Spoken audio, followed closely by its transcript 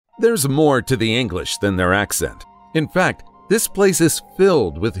There's more to the English than their accent. In fact, this place is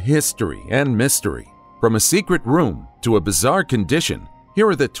filled with history and mystery. From a secret room to a bizarre condition, here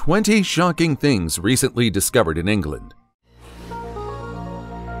are the 20 shocking things recently discovered in England.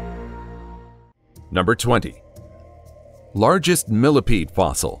 Number 20. Largest millipede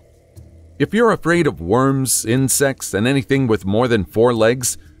fossil. If you're afraid of worms, insects, and anything with more than 4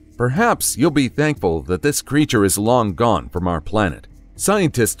 legs, perhaps you'll be thankful that this creature is long gone from our planet.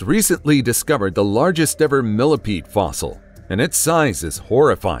 Scientists recently discovered the largest ever millipede fossil, and its size is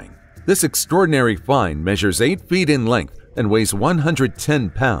horrifying. This extraordinary find measures 8 feet in length and weighs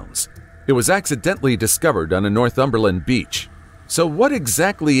 110 pounds. It was accidentally discovered on a Northumberland beach. So what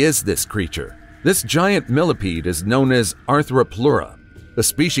exactly is this creature? This giant millipede is known as Arthropleura, a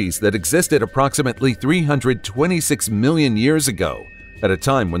species that existed approximately 326 million years ago, at a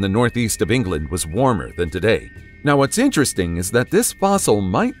time when the northeast of England was warmer than today. Now what's interesting is that this fossil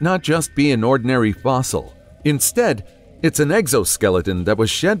might not just be an ordinary fossil. Instead, it's an exoskeleton that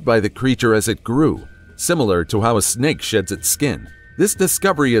was shed by the creature as it grew, similar to how a snake sheds its skin. This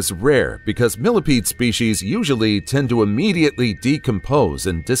discovery is rare because millipede species usually tend to immediately decompose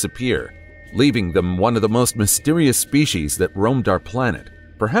and disappear, leaving them one of the most mysterious species that roamed our planet.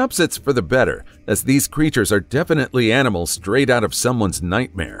 Perhaps it's for the better, as these creatures are definitely animals straight out of someone's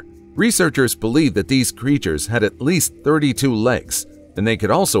nightmare. Researchers believe that these creatures had at least 32 legs, and they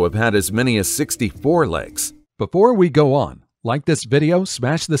could also have had as many as 64 legs. Before we go on, like this video,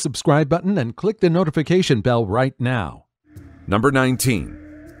 smash the subscribe button, and click the notification bell right now. Number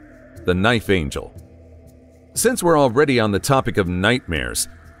 19. The Knife Angel. Since we're already on the topic of nightmares,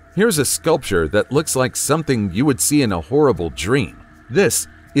 here's a sculpture that looks like something you would see in a horrible dream. This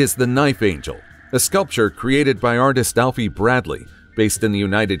is the Knife Angel, a sculpture created by artist Alfie Bradley, based in the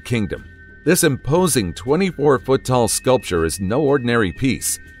United Kingdom. This imposing 24-foot-tall sculpture is no ordinary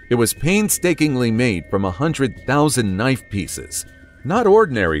piece. It was painstakingly made from 100,000 knife pieces. Not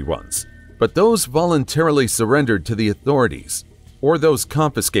ordinary ones, but those voluntarily surrendered to the authorities, or those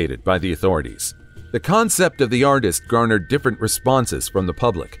confiscated by the authorities. The concept of the artist garnered different responses from the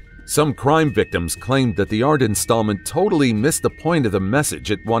public. Some crime victims claimed that the art installment totally missed the point of the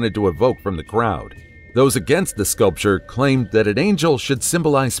message it wanted to evoke from the crowd. Those against the sculpture claimed that an angel should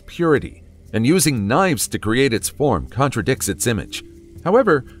symbolize purity, and using knives to create its form contradicts its image.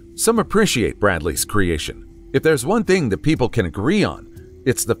 However, some appreciate Bradley's creation. If there's one thing that people can agree on,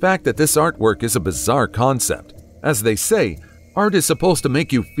 it's the fact that this artwork is a bizarre concept. As they say, art is supposed to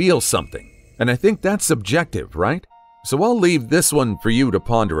make you feel something, and I think that's subjective, right? So I'll leave this one for you to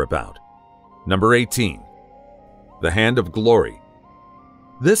ponder about. Number 18. The Hand of Glory.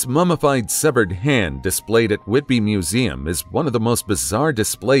 This mummified severed hand displayed at Whitby Museum is one of the most bizarre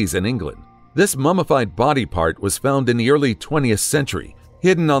displays in England. This mummified body part was found in the early 20th century,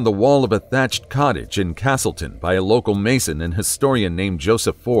 hidden on the wall of a thatched cottage in Castleton by a local mason and historian named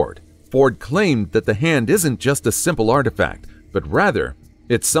Joseph Ford. Ford claimed that the hand isn't just a simple artifact, but rather,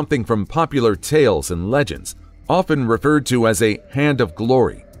 it's something from popular tales and legends, often referred to as a Hand of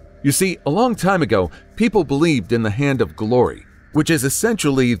Glory. You see, a long time ago, people believed in the Hand of Glory, which is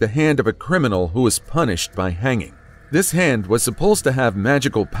essentially the hand of a criminal who is punished by hanging. This hand was supposed to have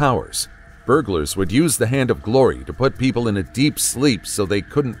magical powers. Burglars would use the Hand of Glory to put people in a deep sleep so they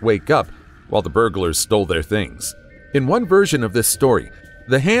couldn't wake up while the burglars stole their things. In one version of this story,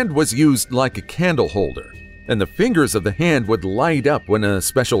 the hand was used like a candle holder, and the fingers of the hand would light up when a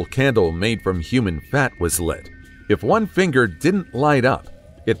special candle made from human fat was lit. If one finger didn't light up,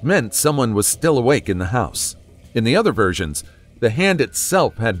 it meant someone was still awake in the house. In the other versions, the hand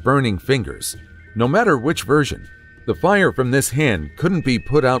itself had burning fingers. No matter which version, the fire from this hand couldn't be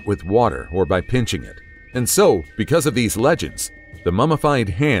put out with water or by pinching it. And so, because of these legends, the mummified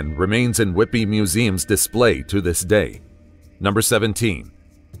hand remains in Whitby Museum's display to this day. Number 17.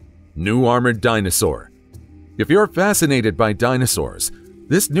 New Armored Dinosaur. If you're fascinated by dinosaurs,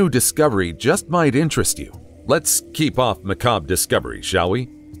 this new discovery just might interest you. Let's keep off macabre discoveries, shall we?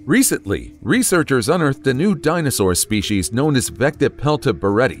 Recently, researchers unearthed a new dinosaur species known as Vectipelta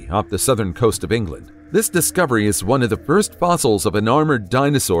bereti off the southern coast of England. This discovery is one of the first fossils of an armored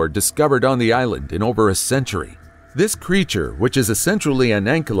dinosaur discovered on the island in over a century. This creature, which is essentially an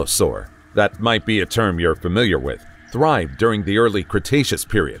ankylosaur, that might be a term you're familiar with, thrived during the early Cretaceous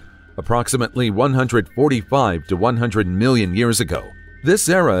period, approximately 145 to 100 million years ago. This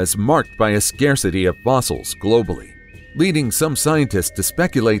era is marked by a scarcity of fossils globally, leading some scientists to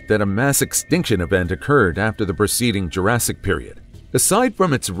speculate that a mass extinction event occurred after the preceding Jurassic period. Aside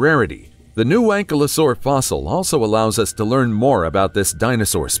from its rarity, the new ankylosaur fossil also allows us to learn more about this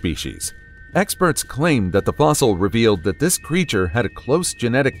dinosaur species. Experts claimed that the fossil revealed that this creature had a close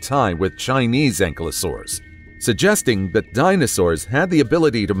genetic tie with Chinese ankylosaurs, suggesting that dinosaurs had the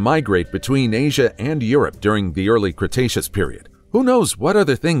ability to migrate between Asia and Europe during the early Cretaceous period. Who knows what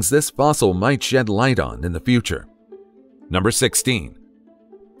other things this fossil might shed light on in the future? Number 16.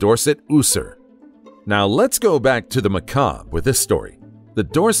 Dorset Ousser. Now let's go back to the macabre with this story. The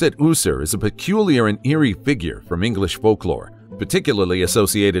Dorset Ousser is a peculiar and eerie figure from English folklore, particularly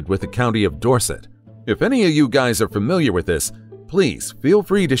associated with the county of Dorset. If any of you guys are familiar with this, please feel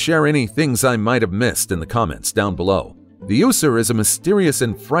free to share any things I might have missed in the comments down below. The Ousser is a mysterious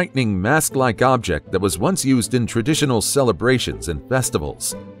and frightening mask-like object that was once used in traditional celebrations and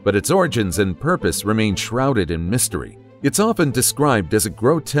festivals, but its origins and purpose remain shrouded in mystery. It's often described as a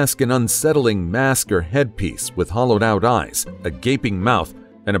grotesque and unsettling mask or headpiece with hollowed-out eyes, a gaping mouth,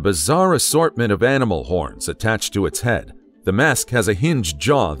 and a bizarre assortment of animal horns attached to its head. The mask has a hinged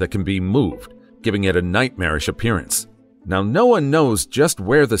jaw that can be moved, giving it a nightmarish appearance. Now, no one knows just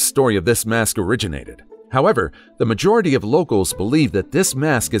where the story of this mask originated. However, the majority of locals believe that this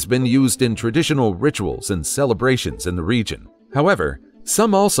mask has been used in traditional rituals and celebrations in the region. However,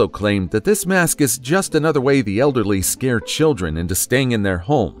 some also claim that this mask is just another way the elderly scare children into staying in their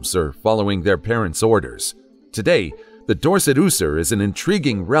homes or following their parents' orders. Today, the Dorset Ousser is an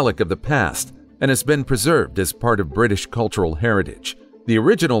intriguing relic of the past and has been preserved as part of British cultural heritage. The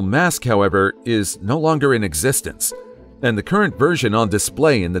original mask, however, is no longer in existence, and the current version on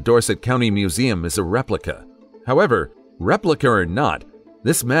display in the Dorset County Museum is a replica. However, replica or not,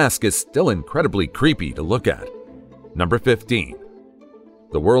 this mask is still incredibly creepy to look at. Number 15.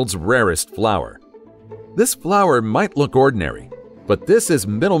 The world's rarest flower. This flower might look ordinary, but this is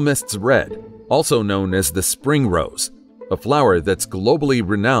Middle Mist's Red, also known as the spring rose, a flower that's globally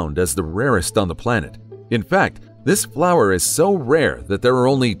renowned as the rarest on the planet. In fact, this flower is so rare that there are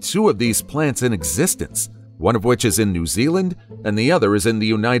only 2 of these plants in existence, one of which is in New Zealand and the other is in the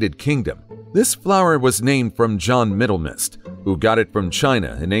United Kingdom. This flower was named from John Middlemist, who got it from China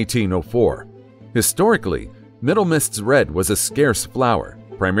in 1804. Historically, Middle Mist's Red was a scarce flower,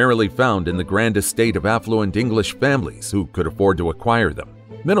 primarily found in the grand estate of affluent English families who could afford to acquire them.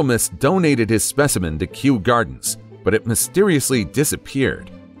 Middlemist donated his specimen to Kew Gardens, but it mysteriously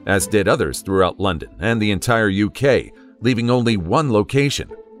disappeared, as did others throughout London and the entire UK, leaving only one location.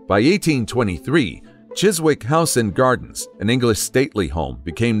 By 1823, Chiswick House and Gardens, an English stately home,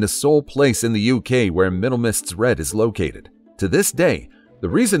 became the sole place in the UK where Middle Mist's Red is located. To this day, the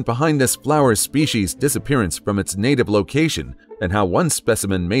reason behind this flower species' disappearance from its native location and how one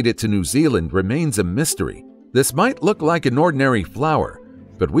specimen made it to New Zealand remains a mystery. This might look like an ordinary flower,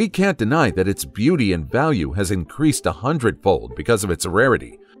 but we can't deny that its beauty and value has increased 100-fold because of its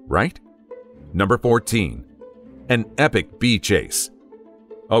rarity, right? Number 14. An epic bee chase.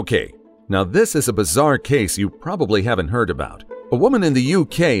 Okay, now this is a bizarre case you probably haven't heard about. A woman in the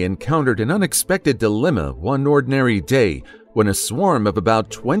UK encountered an unexpected dilemma one ordinary day when a swarm of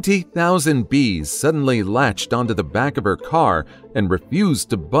about 20,000 bees suddenly latched onto the back of her car and refused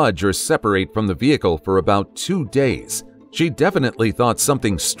to budge or separate from the vehicle for about 2 days. She definitely thought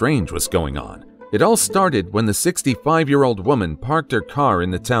something strange was going on. It all started when the 65-year-old woman parked her car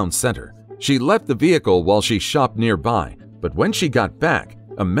in the town center. She left the vehicle while she shopped nearby, but when she got back,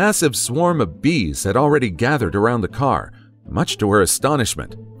 a massive swarm of bees had already gathered around the car, much to her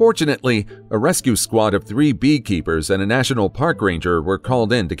astonishment. Fortunately, a rescue squad of 3 beekeepers and a national park ranger were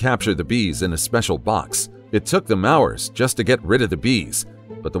called in to capture the bees in a special box. It took them hours just to get rid of the bees,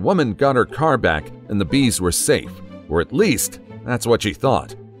 but the woman got her car back and the bees were safe, or at least that's what she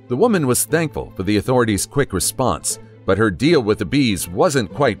thought. The woman was thankful for the authorities' quick response, but her deal with the bees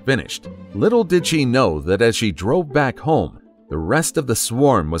wasn't quite finished. Little did she know that as she drove back home, the rest of the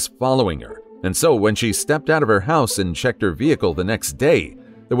swarm was following her. And so when she stepped out of her house and checked her vehicle the next day,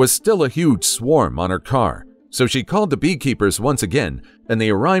 there was still a huge swarm on her car. So she called the beekeepers once again, and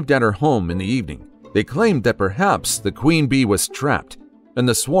they arrived at her home in the evening. They claimed that perhaps the queen bee was trapped, and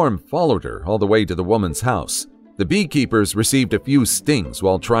the swarm followed her all the way to the woman's house. The beekeepers received a few stings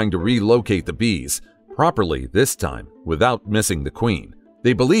while trying to relocate the bees, properly this time, without missing the queen.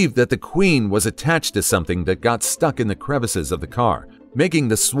 They believed that the queen was attached to something that got stuck in the crevices of the car, making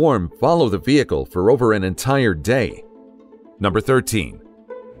the swarm follow the vehicle for over an entire day. Number 13.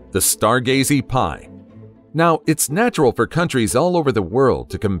 The Stargazy Pie. Now, it's natural for countries all over the world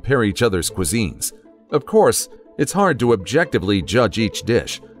to compare each other's cuisines. Of course, it's hard to objectively judge each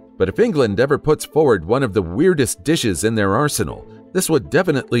dish, but if England ever puts forward one of the weirdest dishes in their arsenal, this would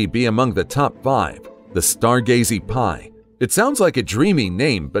definitely be among the top 5, the Stargazy Pie. It sounds like a dreamy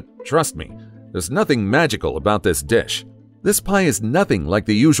name, but trust me, there's nothing magical about this dish. This pie is nothing like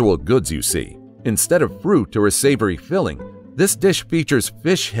the usual goods you see. Instead of fruit or a savory filling, this dish features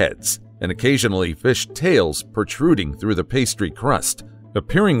fish heads and occasionally fish tails protruding through the pastry crust,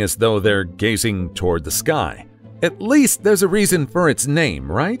 appearing as though they're gazing toward the sky. At least there's a reason for its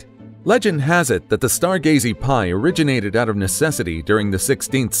name, right? Legend has it that the stargazy pie originated out of necessity during the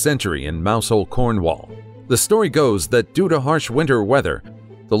 16th century in Mousehole, Cornwall. The story goes that due to harsh winter weather,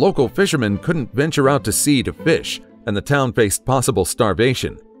 the local fishermen couldn't venture out to sea to fish, and the town faced possible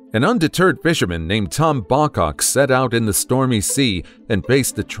starvation. An undeterred fisherman named Tom Bawcock set out in the stormy sea and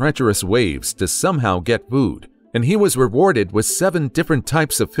faced the treacherous waves to somehow get food, and he was rewarded with 7 different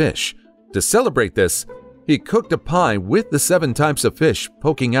types of fish. To celebrate this, he cooked a pie with the 7 types of fish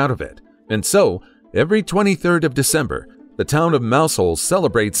poking out of it. And so, every 23rd of December, the town of Mousehole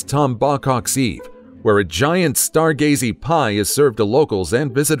celebrates Tom Bawcock's Eve, where a giant stargazy pie is served to locals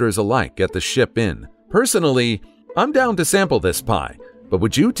and visitors alike at the Ship Inn. Personally, I'm down to sample this pie, but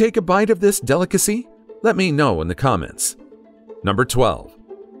would you take a bite of this delicacy? Let me know in the comments. Number 12.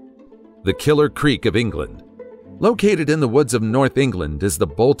 The Killer Creek of England. Located in the woods of North England is the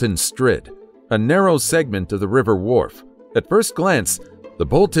Bolton Strid, a narrow segment of the River Wharfe. At first glance, the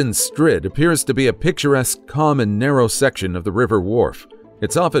Bolton Strid appears to be a picturesque, calm, and narrow section of the River Wharfe.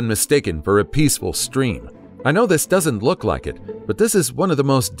 It's often mistaken for a peaceful stream. I know this doesn't look like it, but this is one of the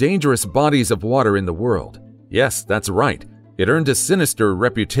most dangerous bodies of water in the world. Yes, that's right. It earned a sinister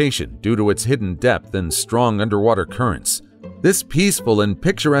reputation due to its hidden depth and strong underwater currents. This peaceful and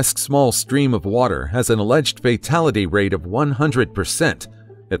picturesque small stream of water has an alleged fatality rate of 100%,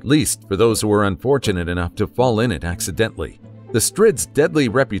 at least for those who are unfortunate enough to fall in it accidentally. The Strid's deadly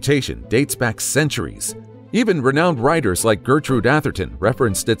reputation dates back centuries. Even renowned writers like Gertrude Atherton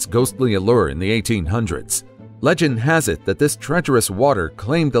referenced its ghostly allure in the 1800s. Legend has it that this treacherous water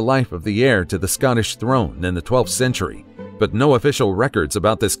claimed the life of the heir to the Scottish throne in the 12th century, but no official records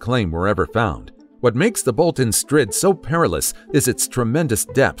about this claim were ever found. What makes the Bolton Strid so perilous is its tremendous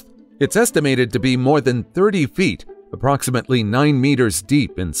depth. It's estimated to be more than 30 feet, approximately 9 meters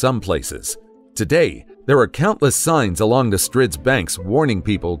deep in some places. Today, there are countless signs along the Strid's banks warning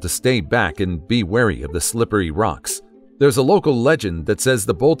people to stay back and be wary of the slippery rocks. There's a local legend that says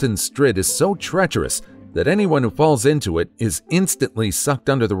the Bolton Strid is so treacherous that anyone who falls into it is instantly sucked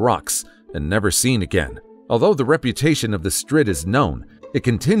under the rocks and never seen again. Although the reputation of the Strid is known, it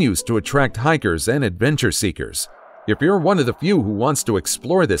continues to attract hikers and adventure seekers. If you're one of the few who wants to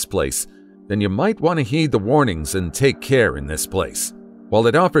explore this place, then you might want to heed the warnings and take care in this place. While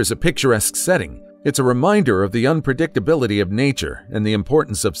it offers a picturesque setting, it's a reminder of the unpredictability of nature and the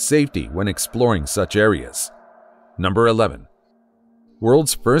importance of safety when exploring such areas. Number 11.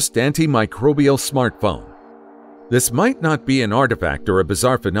 World's first antimicrobial smartphone. This might not be an artifact or a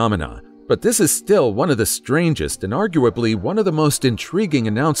bizarre phenomenon, but this is still one of the strangest and arguably one of the most intriguing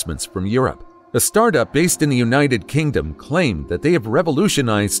announcements from Europe. A startup based in the United Kingdom claimed that they have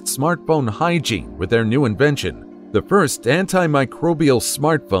revolutionized smartphone hygiene with their new invention, the first antimicrobial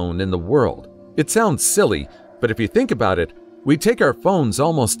smartphone in the world. It sounds silly, but if you think about it, we take our phones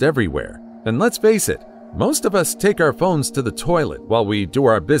almost everywhere. And let's face it, most of us take our phones to the toilet while we do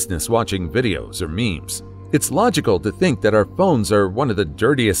our business watching videos or memes. It's logical to think that our phones are one of the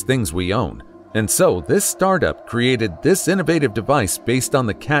dirtiest things we own. And so this startup created this innovative device based on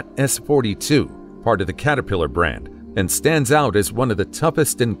the Cat S42, part of the Caterpillar brand, and stands out as one of the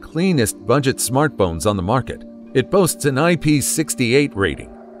toughest and cleanest budget smartphones on the market. It boasts an IP68 rating,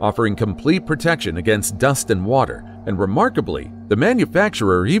 offering complete protection against dust and water, and remarkably, the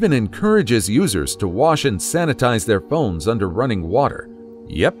manufacturer even encourages users to wash and sanitize their phones under running water.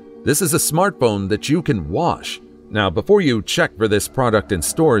 Yep, this is a smartphone that you can wash. Now, before you check for this product in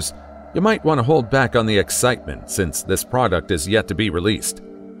stores, you might want to hold back on the excitement since this product is yet to be released.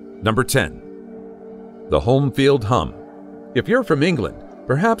 Number 10. The Home Field Hum. If you're from England,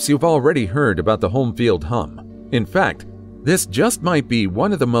 perhaps you've already heard about the Home Field Hum. In fact, this just might be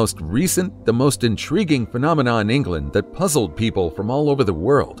one of the most recent, the most intriguing phenomena in England that puzzled people from all over the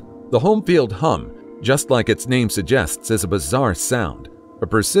world. The Home Field Hum, just like its name suggests, is a bizarre sound, a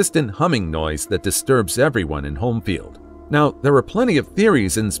persistent humming noise that disturbs everyone in Homefield. Now, there are plenty of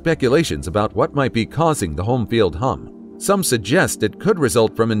theories and speculations about what might be causing the Home Field Hum. Some suggest it could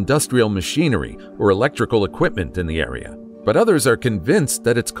result from industrial machinery or electrical equipment in the area, but others are convinced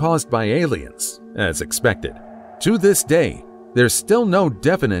that it's caused by aliens, as expected. To this day, there's still no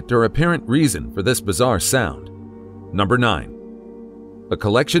definite or apparent reason for this bizarre sound. Number 9. A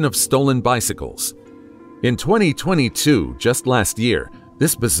collection of stolen bicycles. In 2022, just last year,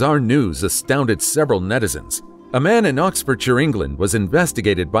 this bizarre news astounded several netizens. A man in Oxfordshire, England was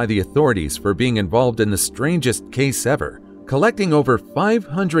investigated by the authorities for being involved in the strangest case ever. collecting over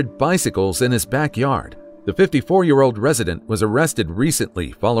 500 bicycles in his backyard. The 54-year-old resident was arrested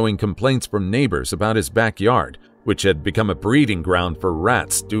recently following complaints from neighbors about his backyard, which had become a breeding ground for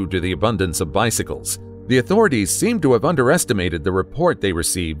rats due to the abundance of bicycles. The authorities seem to have underestimated the report they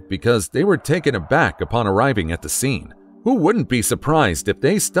received because they were taken aback upon arriving at the scene. Who wouldn't be surprised if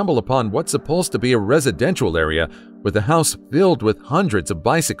they stumble upon what's supposed to be a residential area with a house filled with hundreds of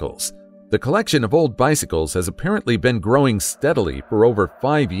bicycles? The collection of old bicycles has apparently been growing steadily for over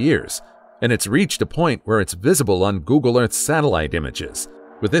 5 years, and it's reached a point where it's visible on Google Earth satellite images.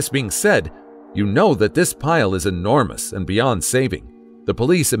 With this being said, you know that this pile is enormous and beyond saving. The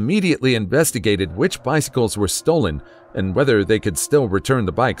police immediately investigated which bicycles were stolen and whether they could still return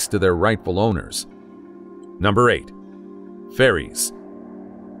the bikes to their rightful owners. Number 8. Fairies.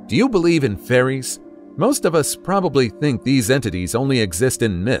 Do you believe in fairies? Most of us probably think these entities only exist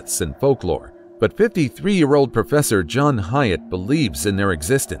in myths and folklore, but 53-year-old Professor John Hyatt believes in their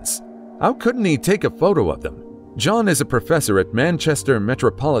existence. How couldn't he take a photo of them? John is a professor at Manchester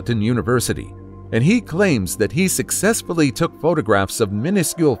Metropolitan University, and he claims that he successfully took photographs of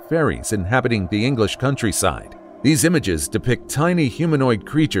minuscule fairies inhabiting the English countryside. These images depict tiny humanoid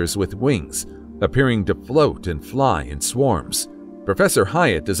creatures with wings, appearing to float and fly in swarms. Professor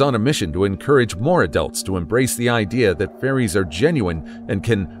Hyatt is on a mission to encourage more adults to embrace the idea that fairies are genuine and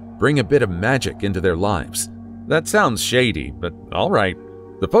can bring a bit of magic into their lives. That sounds shady, but alright.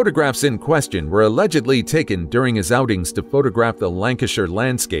 The photographs in question were allegedly taken during his outings to photograph the Lancashire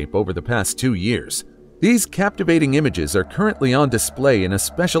landscape over the past 2 years. These captivating images are currently on display in a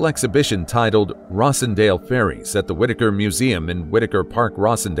special exhibition titled Rossendale Fairies at the Whitaker Museum in Whitaker Park,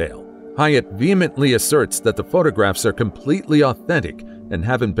 Rossendale. Hyatt vehemently asserts that the photographs are completely authentic and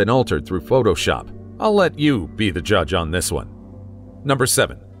haven't been altered through Photoshop. I'll let you be the judge on this one. Number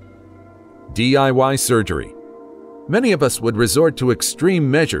 7. DIY surgery. Many of us would resort to extreme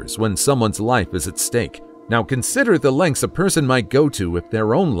measures when someone's life is at stake. Now consider the lengths a person might go to if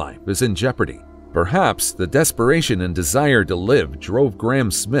their own life is in jeopardy. Perhaps the desperation and desire to live drove Graham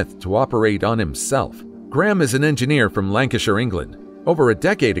Smith to operate on himself. Graham is an engineer from Lancashire, England. Over a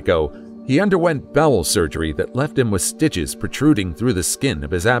decade ago, he underwent bowel surgery that left him with stitches protruding through the skin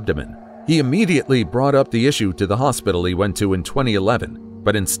of his abdomen. He immediately brought up the issue to the hospital he went to in 2011,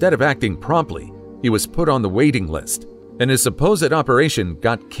 but instead of acting promptly, he was put on the waiting list, and his supposed operation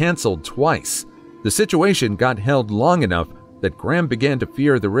got cancelled twice. The situation got held long enough that Graham began to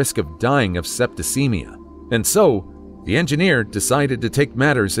fear the risk of dying of septicemia. And so, the engineer decided to take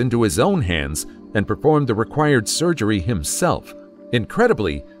matters into his own hands and perform the required surgery himself.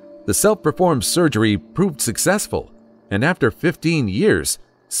 Incredibly, the self-performed surgery proved successful, and after 15 years,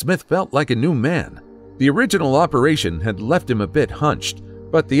 Smith felt like a new man. The original operation had left him a bit hunched,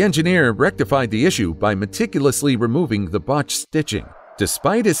 but the engineer rectified the issue by meticulously removing the botched stitching.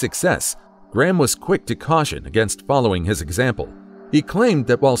 Despite his success, Graham was quick to caution against following his example. He claimed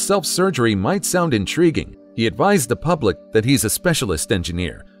that while self-surgery might sound intriguing, he advised the public that he's a specialist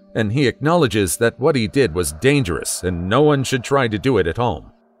engineer, and he acknowledges that what he did was dangerous and no one should try to do it at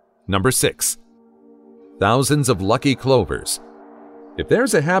home. Number 6. Thousands of lucky clovers. If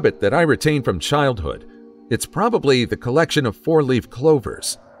there's a habit that I retain from childhood, it's probably the collection of 4-leaf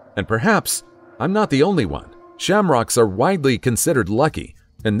clovers. And perhaps I'm not the only one. Shamrocks are widely considered lucky,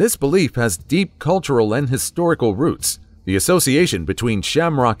 and this belief has deep cultural and historical roots. The association between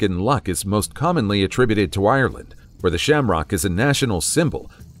shamrock and luck is most commonly attributed to Ireland, where the shamrock is a national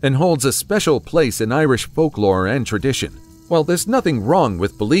symbol and holds a special place in Irish folklore and tradition. Well, there's nothing wrong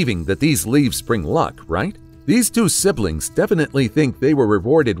with believing that these leaves bring luck, right? These two siblings definitely think they were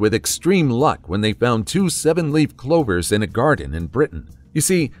rewarded with extreme luck when they found 2 7-leaf clovers in a garden in Britain. You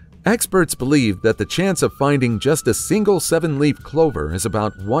see, experts believe that the chance of finding just a single 7-leaf clover is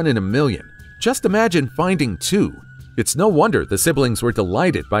about 1 in a million. Just imagine finding 2. It's no wonder the siblings were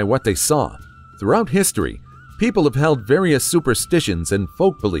delighted by what they saw. Throughout history, people have held various superstitions and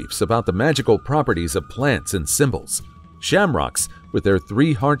folk beliefs about the magical properties of plants and symbols. Shamrocks, with their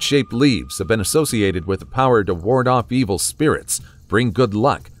 3 heart-shaped leaves, have been associated with the power to ward off evil spirits, bring good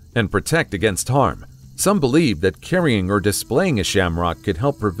luck, and protect against harm. Some believe that carrying or displaying a shamrock could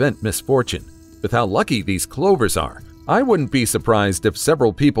help prevent misfortune. With how lucky these clovers are, I wouldn't be surprised if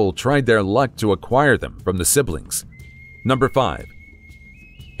several people tried their luck to acquire them from the siblings. Number 5.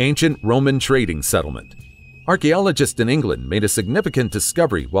 Ancient Roman trading settlement. Archaeologists in England made a significant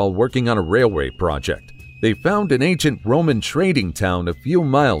discovery while working on a railway project. They found an ancient Roman trading town a few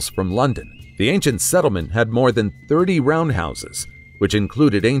miles from London. The ancient settlement had more than 30 roundhouses, which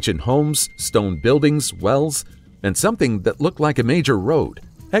included ancient homes, stone buildings, wells, and something that looked like a major road.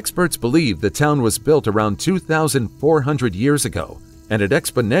 Experts believe the town was built around 2,400 years ago, and it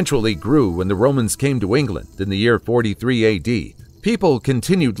exponentially grew when the Romans came to England in the year 43 AD. People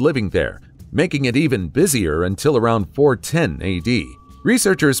continued living there, making it even busier until around 410 AD.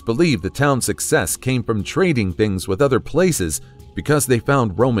 Researchers believe the town's success came from trading things with other places because they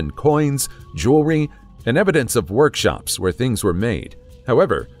found Roman coins, jewelry, and evidence of workshops where things were made.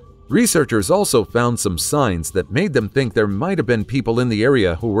 However, researchers also found some signs that made them think there might have been people in the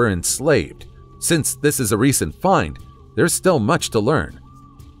area who were enslaved. Since this is a recent find, there's still much to learn.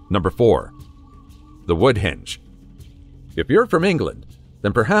 Number 4. The Woodhenge. If you're from England,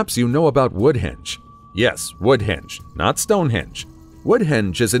 then perhaps you know about Woodhenge. Yes, Woodhenge, not Stonehenge.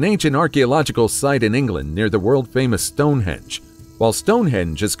 Woodhenge is an ancient archaeological site in England near the world-famous Stonehenge. While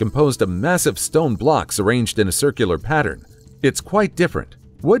Stonehenge is composed of massive stone blocks arranged in a circular pattern, it's quite different.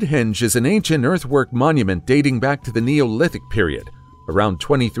 Woodhenge is an ancient earthwork monument dating back to the Neolithic period, around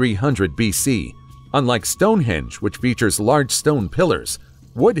 2300 BC. Unlike Stonehenge, which features large stone pillars,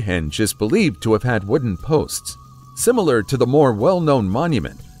 Woodhenge is believed to have had wooden posts. Similar to the more well-known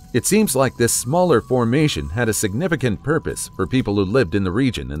monument, it seems like this smaller formation had a significant purpose for people who lived in the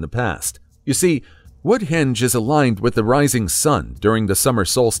region in the past. You see, Woodhenge is aligned with the rising sun during the summer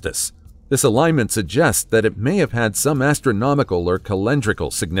solstice. This alignment suggests that it may have had some astronomical or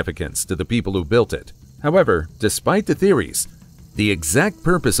calendrical significance to the people who built it. However, despite the theories, the exact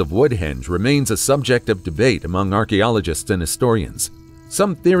purpose of Woodhenge remains a subject of debate among archaeologists and historians.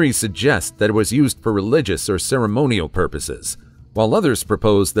 Some theories suggest that it was used for religious or ceremonial purposes, while others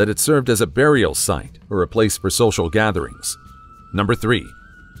propose that it served as a burial site or a place for social gatherings. Number 3.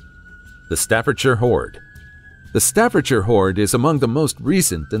 The Staffordshire Hoard. The Staffordshire Hoard is among the most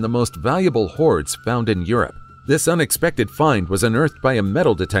recent and the most valuable hoards found in Europe. This unexpected find was unearthed by a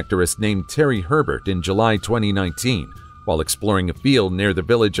metal detectorist named Terry Herbert in July 2019 while exploring a field near the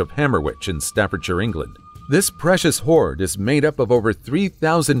village of Hammerwich in Staffordshire, England. This precious hoard is made up of over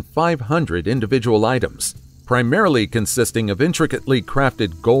 3,500 individual items, primarily consisting of intricately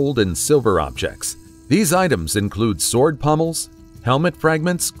crafted gold and silver objects. These items include sword pommels, helmet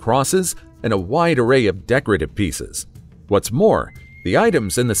fragments, crosses, and a wide array of decorative pieces. What's more, the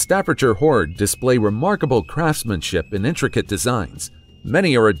items in the Staffordshire Hoard display remarkable craftsmanship and intricate designs.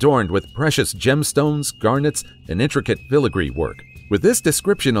 Many are adorned with precious gemstones, garnets, and intricate filigree work. With this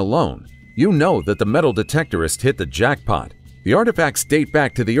description alone, you know that the metal detectorist hit the jackpot. The artifacts date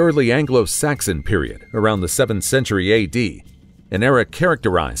back to the early Anglo-Saxon period, around the 7th century AD, an era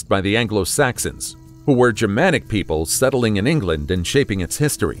characterized by the Anglo-Saxons, who were Germanic peoples settling in England and shaping its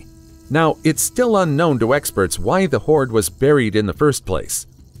history. Now, it's still unknown to experts why the hoard was buried in the first place,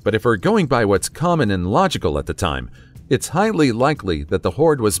 but if we're going by what's common and logical at the time, it's highly likely that the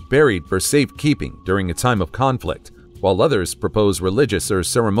hoard was buried for safekeeping during a time of conflict, while others propose religious or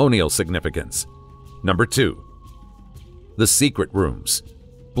ceremonial significance. Number 2. The Secret Rooms.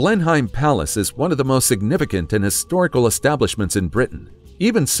 Blenheim Palace is one of the most significant and historical establishments in Britain.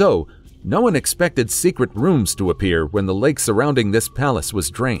 Even so, no one expected secret rooms to appear when the lake surrounding this palace was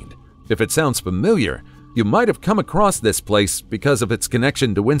drained. If it sounds familiar, you might have come across this place because of its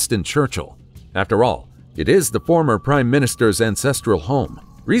connection to Winston Churchill. After all, it is the former Prime Minister's ancestral home.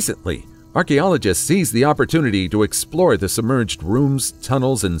 Recently, archaeologists seized the opportunity to explore the submerged rooms,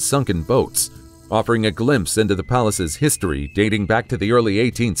 tunnels, and sunken boats, offering a glimpse into the palace's history dating back to the early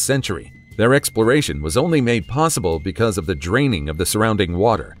 18th century. Their exploration was only made possible because of the draining of the surrounding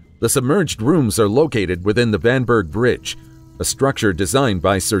water. The submerged rooms are located within the Vanberg Bridge, a structure designed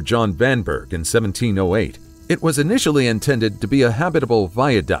by Sir John Vanberg in 1708. It was initially intended to be a habitable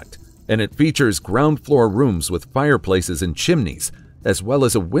viaduct, and it features ground-floor rooms with fireplaces and chimneys, as well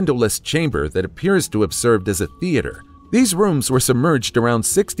as a windowless chamber that appears to have served as a theater. These rooms were submerged around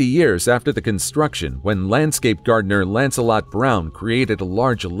 60 years after the construction when landscape gardener Lancelot Brown created a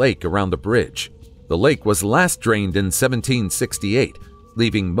large lake around the bridge. The lake was last drained in 1768,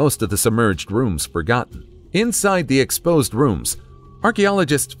 leaving most of the submerged rooms forgotten. Inside the exposed rooms,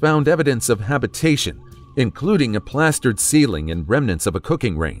 archaeologists found evidence of habitation, including a plastered ceiling and remnants of a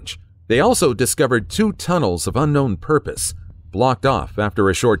cooking range. They also discovered 2 tunnels of unknown purpose, blocked off after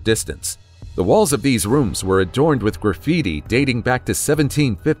a short distance. The walls of these rooms were adorned with graffiti dating back to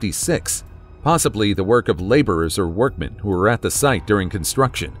 1756, possibly the work of laborers or workmen who were at the site during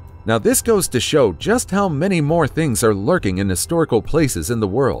construction. Now, this goes to show just how many more things are lurking in historical places in the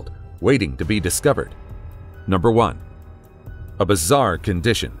world, waiting to be discovered. Number 1. A bizarre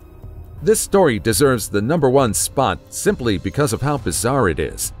condition. This story deserves the number 1 spot simply because of how bizarre it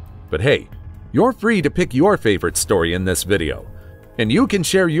is. But hey, you're free to pick your favorite story in this video, and you can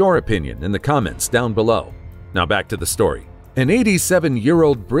share your opinion in the comments down below. Now back to the story. An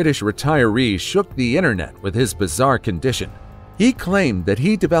 87-year-old British retiree shook the internet with his bizarre condition. He claimed that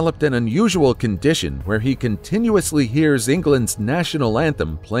he developed an unusual condition where he continuously hears England's national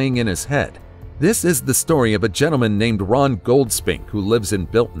anthem playing in his head. This is the story of a gentleman named Ron Goldspink who lives in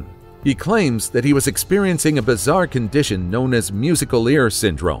Bilton. He claims that he was experiencing a bizarre condition known as musical ear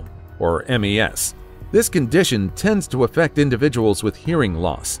syndrome, or MES. This condition tends to affect individuals with hearing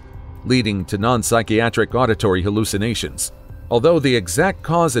loss, leading to non-psychiatric auditory hallucinations. Although the exact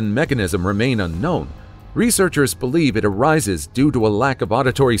cause and mechanism remain unknown, researchers believe it arises due to a lack of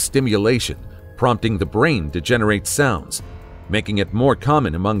auditory stimulation, prompting the brain to generate sounds, making it more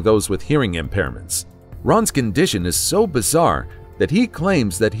common among those with hearing impairments. Ron's condition is so bizarre that he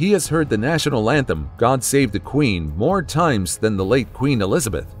claims that he has heard the national anthem, God Save the Queen, more times than the late Queen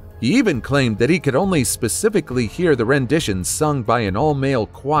Elizabeth. He even claimed that he could only specifically hear the renditions sung by an all-male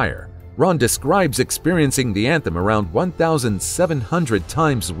choir. Ron describes experiencing the anthem around 1,700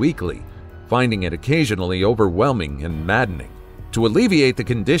 times weekly, finding it occasionally overwhelming and maddening. To alleviate the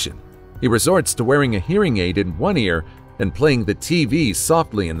condition, he resorts to wearing a hearing aid in one ear and playing the TV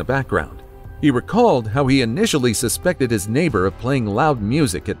softly in the background. He recalled how he initially suspected his neighbor of playing loud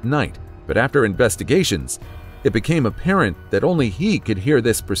music at night, but after investigations, it became apparent that only he could hear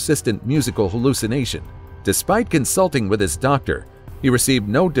this persistent musical hallucination. Despite consulting with his doctor, he received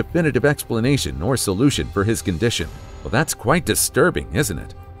no definitive explanation or solution for his condition. Well, that's quite disturbing, isn't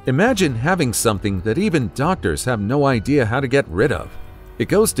it? Imagine having something that even doctors have no idea how to get rid of. It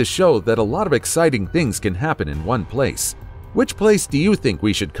goes to show that a lot of exciting things can happen in one place. Which place do you think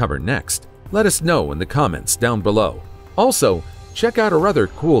we should cover next? Let us know in the comments down below. Also, check out our other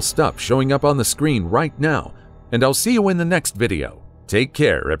cool stuff showing up on the screen right now, and I'll see you in the next video. Take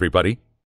care, everybody.